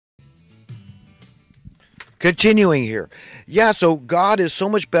Continuing here. Yeah, so God is so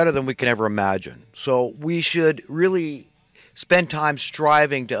much better than we can ever imagine. So we should really spend time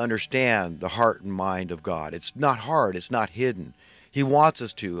striving to understand the heart and mind of God. It's not hard, it's not hidden. He wants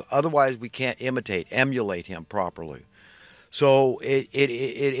us to. Otherwise, we can't emulate Him properly. So it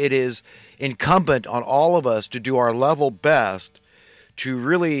is incumbent on all of us to do our level best to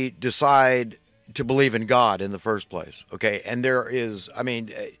really decide to believe in God in the first place. Okay. And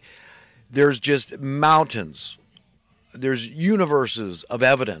there's just mountains, there's universes of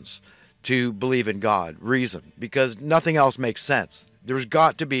evidence to believe in God, reason, because nothing else makes sense. There's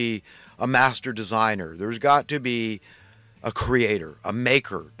got to be a master designer, there's got to be a creator, a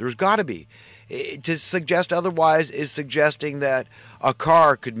maker, there's got to be. To suggest otherwise is suggesting that a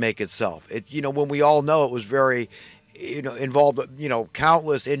car could make itself. When we all know it was very, involved,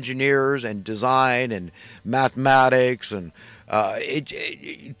 countless engineers and design and mathematics and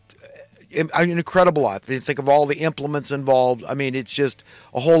an incredible lot. Think of all the implements involved. I mean, it's just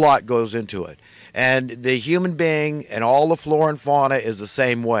a whole lot goes into it. And the human being and all the flora and fauna is the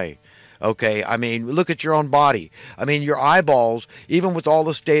same way. Okay, I mean, look at your own body. I mean, your eyeballs, even with all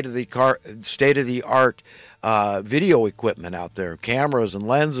the state of the art video equipment out there, cameras and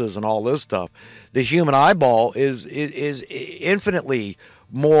lenses and all this stuff, the human eyeball is infinitely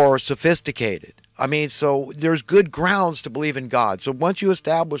more sophisticated. I mean, so there's good grounds to believe in God. So once you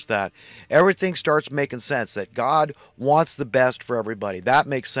establish that, everything starts making sense, that God wants the best for everybody. That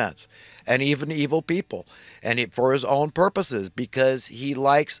makes sense. And even evil people. And for his own purposes, because he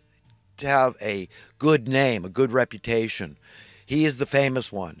likes to have a good name, a good reputation. He is the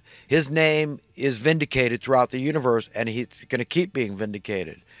famous one. His name is vindicated throughout the universe, and he's going to keep being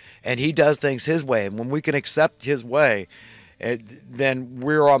vindicated. And he does things his way. And when we can accept his way, then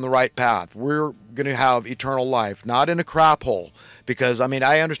we're on the right path. We're going to have eternal life, not in a crap hole. Because, I mean,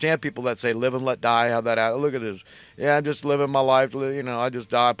 I understand people that say, live and let die, have that out. Look at this. Yeah, I'm just living my life. I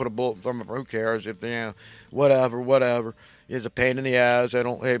just die, put a bullet in my, who cares if whatever. It's a pain in the ass.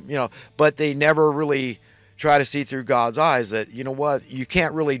 But they never really try to see through God's eyes that, you know what, you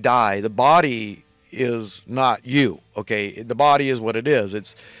can't really die. The body is not you, okay? The body is what it is.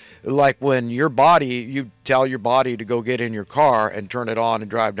 It's like when you tell your body to go get in your car and turn it on and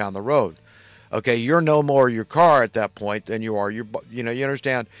drive down the road. Okay, you're no more your car at that point than you are you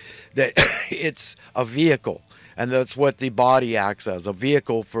understand that it's a vehicle, and that's what the body acts as, a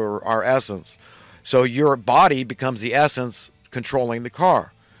vehicle for our essence. So your body becomes the essence controlling the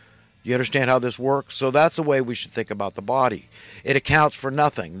car. You understand how this works? So that's the way we should think about the body. It accounts for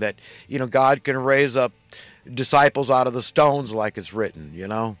nothing. That, God can raise up disciples out of the stones like it's written,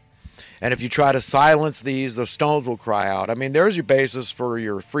 And if you try to silence these, the stones will cry out. I mean, there's your basis for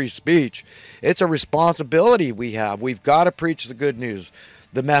your free speech. It's a responsibility we have. We've got to preach the good news,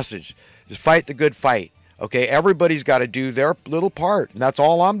 the message. Just fight the good fight. Okay, everybody's got to do their little part, and that's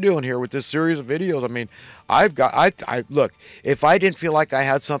all I'm doing here with this series of videos. I mean, look, if I didn't feel like I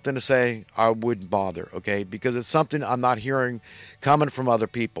had something to say, I wouldn't bother, okay, because it's something I'm not hearing coming from other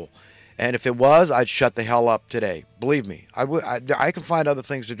people. And if it was, I'd shut the hell up today. Believe me, I can find other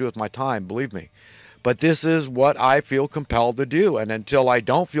things to do with my time, believe me. But this is what I feel compelled to do. And until I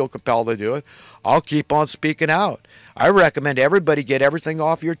don't feel compelled to do it, I'll keep on speaking out. I recommend everybody get everything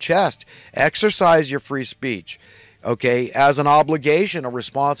off your chest. Exercise your free speech, okay, as an obligation, a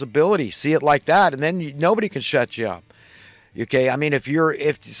responsibility. See it like that, and then nobody can shut you up. Okay, I mean, if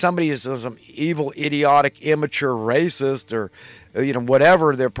somebody is some evil, idiotic, immature racist or,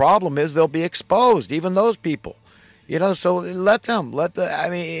 whatever their problem is, they'll be exposed, even those people. So let them.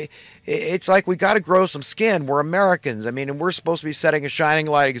 It's like we got to grow some skin. We're Americans. I mean, and we're supposed to be setting a shining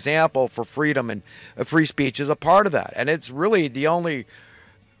light example for freedom, and free speech is a part of that. And it's really the only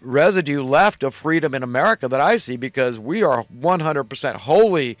residue left of freedom in America that I see, because we are 100%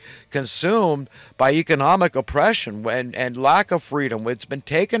 wholly consumed by economic oppression and lack of freedom. It's been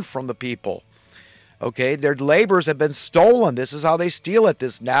taken from the people. Okay, their labors have been stolen. This is how they steal it,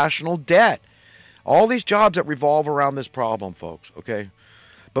 this national debt. All these jobs that revolve around this problem, folks, okay?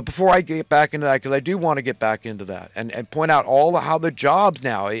 But before I get back into that, because I do want to get back into that and point out how the jobs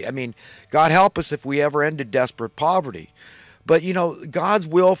now, I mean, God help us if we ever ended desperate poverty. But, God's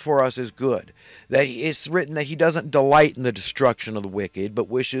will for us is good. That it's written that he doesn't delight in the destruction of the wicked, but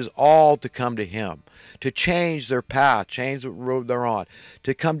wishes all to come to him, to change their path, change the road they're on,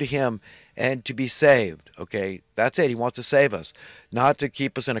 to come to him and to be saved. Okay, that's it. He wants to save us, not to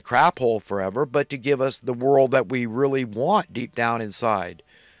keep us in a crap hole forever, but to give us the world that we really want deep down inside.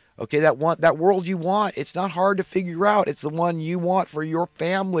 Okay, that world you want, it's not hard to figure out. It's the one you want for your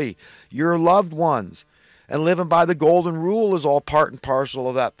family, your loved ones. And living by the golden rule is all part and parcel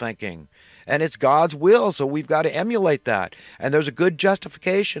of that thinking. And it's God's will, so we've got to emulate that. And there's a good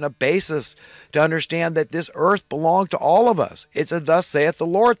justification, a basis to understand that this earth belongs to all of us. It's a thus saith the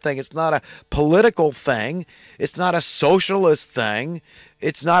Lord thing. It's not a political thing. It's not a socialist thing.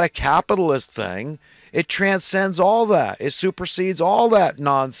 It's not a capitalist thing. It transcends all that. It supersedes all that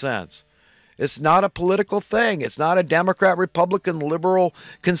nonsense. It's not a political thing. It's not a Democrat, Republican, liberal,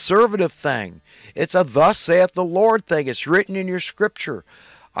 conservative thing. It's a thus saith the Lord thing. It's written in your scripture.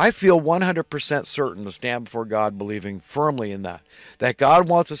 I feel 100% certain to stand before God believing firmly in that God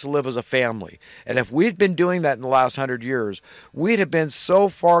wants us to live as a family. And if we'd been doing that in the last 100 years, we'd have been so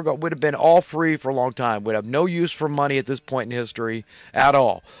far gone, we'd have been all free for a long time. We'd have no use for money at this point in history at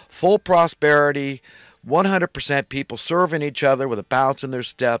all. Full prosperity, 100% people serving each other with a bounce in their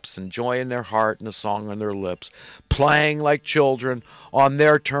steps and joy in their heart and a song on their lips, playing like children on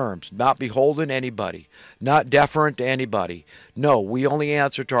their terms, not beholden to anybody, not deferent to anybody. No, we only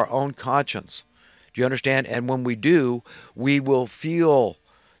answer to our own conscience. Do you understand? And when we do, we will feel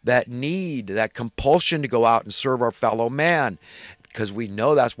that need, that compulsion to go out and serve our fellow man, because we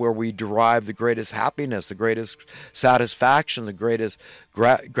know that's where we derive the greatest happiness, the greatest satisfaction, the greatest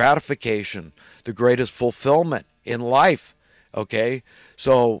gratification, the greatest fulfillment in life. Okay?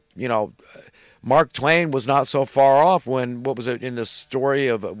 So, Mark Twain was not so far off when, what was it in the story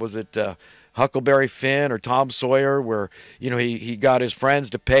of, was it Huckleberry Finn or Tom Sawyer, where, he got his friends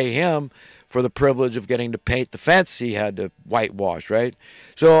to pay him for the privilege of getting to paint the fence he had to whitewash, right?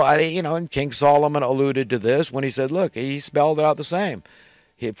 So, and King Solomon alluded to this when he said, look, he spelled it out the same.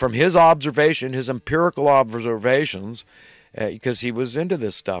 From his observation, his empirical observations, because he was into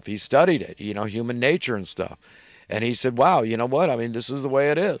this stuff. He studied it, human nature and stuff. And he said, wow, you know what? I mean, this is the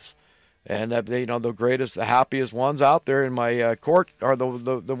way it is. And the greatest, the happiest ones out there in my court are the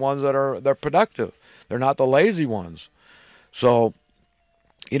ones they're productive. They're not the lazy ones. So,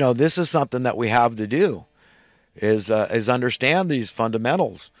 this is something that we have to do, is understand these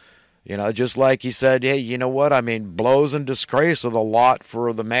fundamentals. Just like he said, hey, you know what? I mean, blows and disgrace are the lot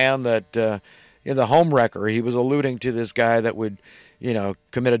for the man that, the home wrecker. He was alluding to this guy that would,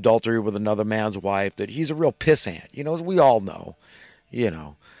 commit adultery with another man's wife, that he's a real pissant, as we all know,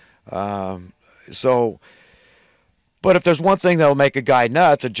 But if there's one thing that'll make a guy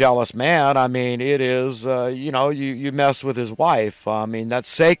nuts, a jealous man, I mean, it is, you mess with his wife. I mean, that's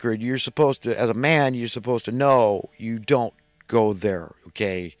sacred. You're supposed to, as a man, you're supposed to know you don't go there,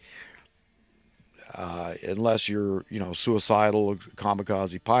 okay? Unless you're, suicidal,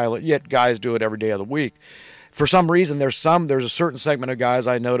 kamikaze pilot. Yet guys do it every day of the week. For some reason, there's a certain segment of guys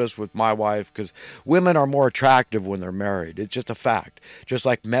I noticed with my wife, because women are more attractive when they're married. It's just a fact. Just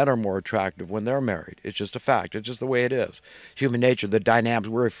like men are more attractive when they're married. It's just a fact. It's just the way it is. Human nature, the dynamics.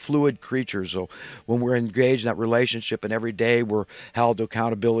 We're a fluid creature. So when we're engaged in that relationship and every day we're held to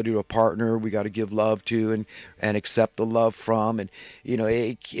accountability to a partner we got to give love to and accept the love from. And,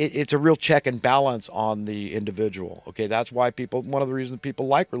 it's a real check and balance on the individual. Okay, that's why one of the reasons people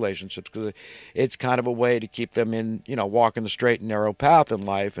like relationships, because it's kind of a way to keep them in, walking the straight and narrow path in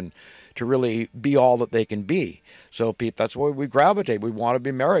life and to really be all that they can be. So that's why we gravitate. We want to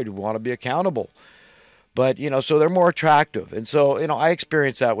be married. We want to be accountable. But, so they're more attractive. And so, I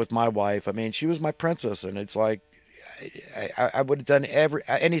experienced that with my wife. I mean, she was my princess, and it's like I would have done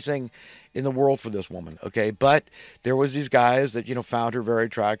anything in the world for this woman. Okay. But there was these guys that, found her very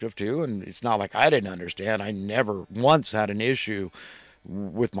attractive too. And it's not like I didn't understand. I never once had an issue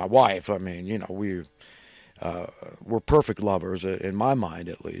with my wife. I mean, we're perfect lovers in my mind,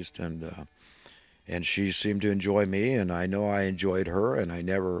 at least, and she seemed to enjoy me, and I know I enjoyed her, and I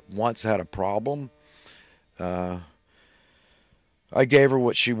never once had a problem. I gave her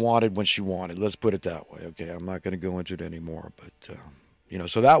what she wanted when she wanted. Let's put it that way. Okay, I'm not going to go into it anymore, but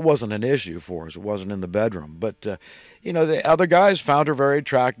so that wasn't an issue for us. It wasn't in the bedroom, but the other guys found her very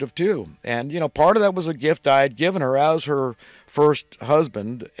attractive too, and part of that was a gift I had given her as her first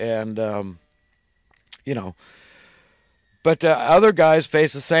husband, and but other guys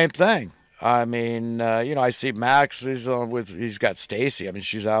face the same thing. I mean, I see Max, he's got Stacy. I mean,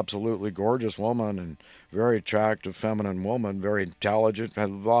 she's an absolutely gorgeous woman and very attractive, feminine woman, very intelligent, has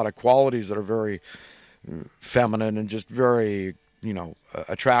a lot of qualities that are very feminine and just very,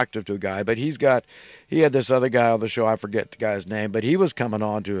 attractive to a guy. But he had this other guy on the show, I forget the guy's name, but he was coming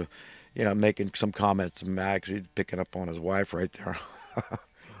on to, making some comments to Max. He's picking up on his wife right there.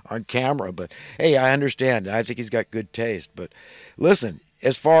 On camera. But hey, I understand. I think he's got good taste. But listen,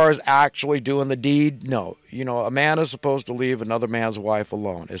 as far as actually doing the deed, no. A man is supposed to leave another man's wife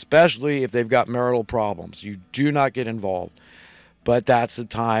alone, especially if they've got marital problems. You do not get involved. But that's the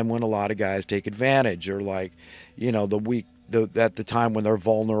time when a lot of guys take advantage, or like, the at the time when they're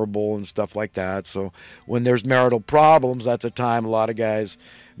vulnerable and stuff like that. So when there's marital problems, that's a time a lot of guys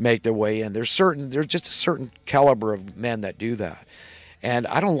make their way in. There's just a certain caliber of men that do that, and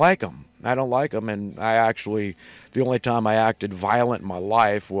I don't like them. And the only time I acted violent in my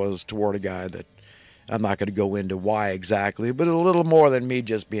life was toward a guy that I'm not going to go into why exactly, but a little more than me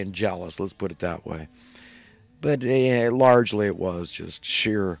just being jealous. Let's put it that way. But largely it was just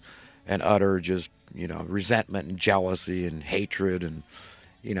sheer and utter resentment and jealousy and hatred, and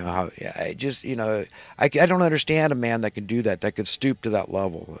I don't understand a man that can do that could stoop to that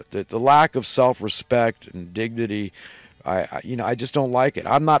level. The lack of self-respect and dignity, I just don't like it.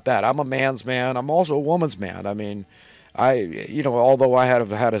 I'm not that. I'm a man's man. I'm also a woman's man. I mean, although I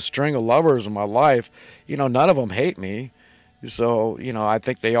have had a string of lovers in my life, none of them hate me. So, I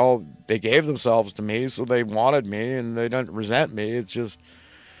think they gave themselves to me, so they wanted me, and they don't resent me. It's just,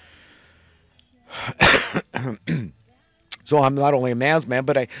 so I'm not only a man's man,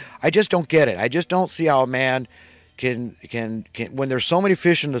 but I just don't get it. I just don't see how a man can when there's so many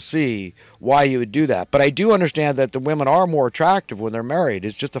fish in the sea, why you would do that. But I do understand that the women are more attractive when they're married.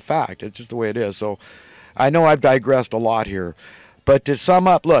 It's just a fact. It's just the way it is. So I know I've digressed a lot here. But to sum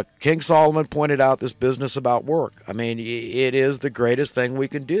up, look, King Solomon pointed out this business about work. I mean, it is the greatest thing we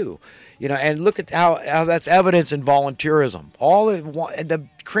can do. And look at how that's evidence in volunteerism. The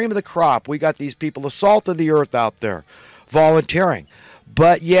cream of the crop, we got these people, the salt of the earth out there, volunteering.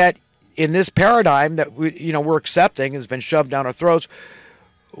 But yet, in this paradigm that we're accepting has been shoved down our throats,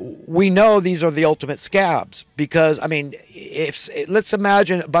 we know these are the ultimate scabs. Because, I mean, let's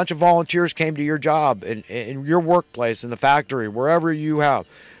imagine a bunch of volunteers came to your job in your workplace, in the factory, wherever you have,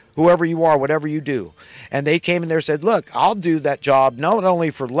 whoever you are, whatever you do. And they came in there and said, look, I'll do that job not only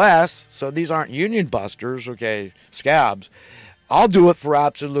for less, so these aren't union busters, okay, scabs. I'll do it for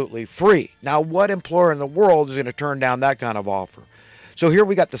absolutely free. Now, what employer in the world is going to turn down that kind of offer? So here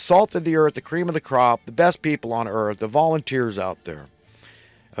we got the salt of the earth, the cream of the crop, the best people on earth, the volunteers out there.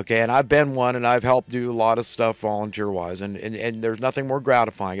 Okay, and I've been one, and I've helped do a lot of stuff volunteer-wise, and there's nothing more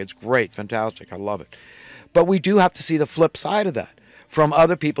gratifying. It's great, fantastic, I love it. But we do have to see the flip side of that from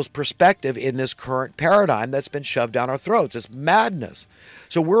other people's perspective in this current paradigm that's been shoved down our throats. It's madness.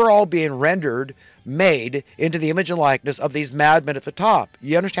 So we're all being made into the image and likeness of these madmen at the top.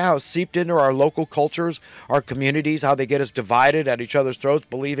 You understand how it's seeped into our local cultures, our communities, how they get us divided at each other's throats,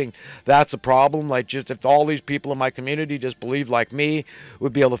 believing that's a problem. Like, just if all these people in my community just believed like me,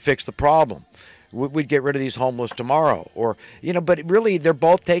 we'd be able to fix the problem. We'd get rid of these homeless tomorrow. Or, but really they're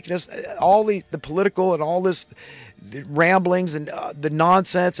both taking us, all the political and all this, the ramblings and the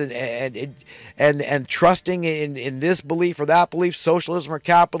nonsense and trusting in this belief or that belief, socialism or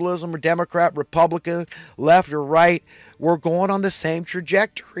capitalism or Democrat, Republican, left or right, we're going on the same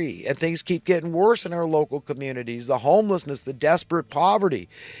trajectory, and things keep getting worse in our local communities. The homelessness, the desperate poverty,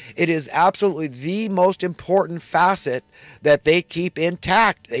 it is absolutely the most important facet that they keep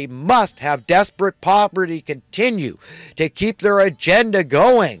intact. They must have desperate poverty continue to keep their agenda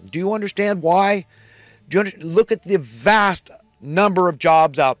going. Do you understand why? Look at the vast number of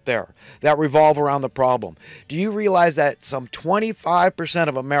jobs out there that revolve around the problem. Do you realize that some 25%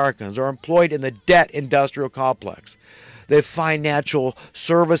 of Americans are employed in the debt industrial complex, the financial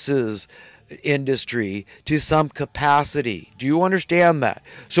services industry to some capacity? Do you understand that?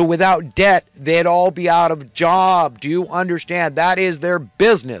 So without debt, they'd all be out of job. Do you understand? That is their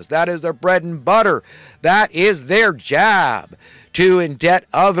business. That is their bread and butter. That is their job, to indebt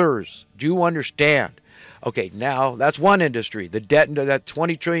others. Do you understand? Okay, now that's one industry. The debt into that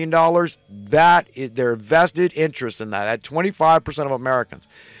 $20 trillion, that is their vested interest in that, at 25% of Americans.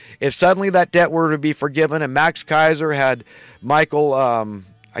 If suddenly that debt were to be forgiven, and Max Kaiser had Michael,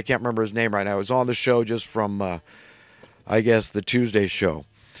 I can't remember his name right now. It was on the show just from, I guess, the Tuesday show.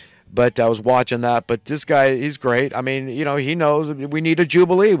 But I was watching that. But this guy, he's great. I mean, he knows we need a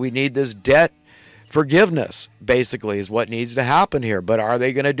jubilee. We need this debt forgiveness, basically, is what needs to happen here. But are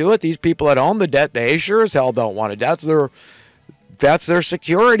they going to do it? These people that own the debt, they sure as hell don't want it. That's their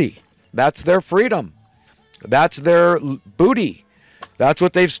security. That's their freedom. That's their booty. That's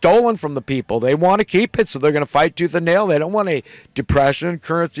what they've stolen from the people. They want to keep it, so they're going to fight tooth and nail. They don't want a depression,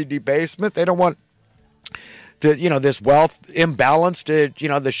 currency debasement. They don't want this wealth imbalance to,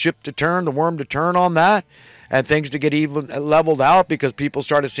 the ship to turn, the worm to turn on that, and things to get even leveled out because people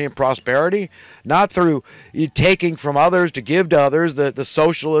started seeing prosperity, not through you taking from others to give to others. The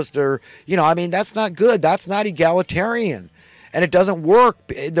socialist that's not good. That's not egalitarian. and it doesn't work.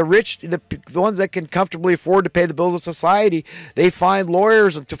 The rich, the ones that can comfortably afford to pay the bills of society, they find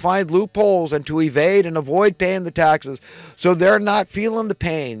lawyers to find loopholes and to evade and avoid paying the taxes. So they're not feeling the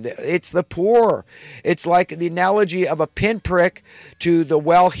pain. It's the poor. It's like the analogy of a pinprick to the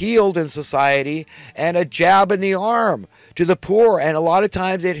well-heeled in society and a jab in the arm to the poor. And a lot of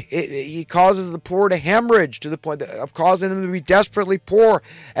times it causes the poor to hemorrhage to the point of causing them to be desperately poor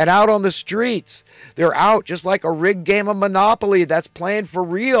and out on the streets. They're out just like a rigged game of Monopoly that's playing for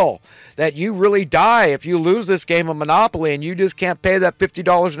real, that you really die if you lose this game of Monopoly and you just can't pay that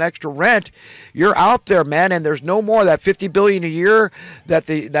 $50 in extra rent. You're out there, man, and there's no more. That $50 billion a year that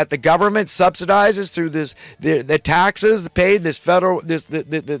the government subsidizes through the taxes paid, this federal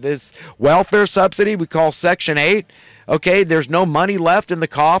this welfare subsidy we call Section 8. Okay, there's no money left in the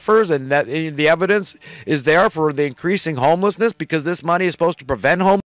coffers, and that the evidence is there for the increasing homelessness, because this money is supposed to prevent homelessness.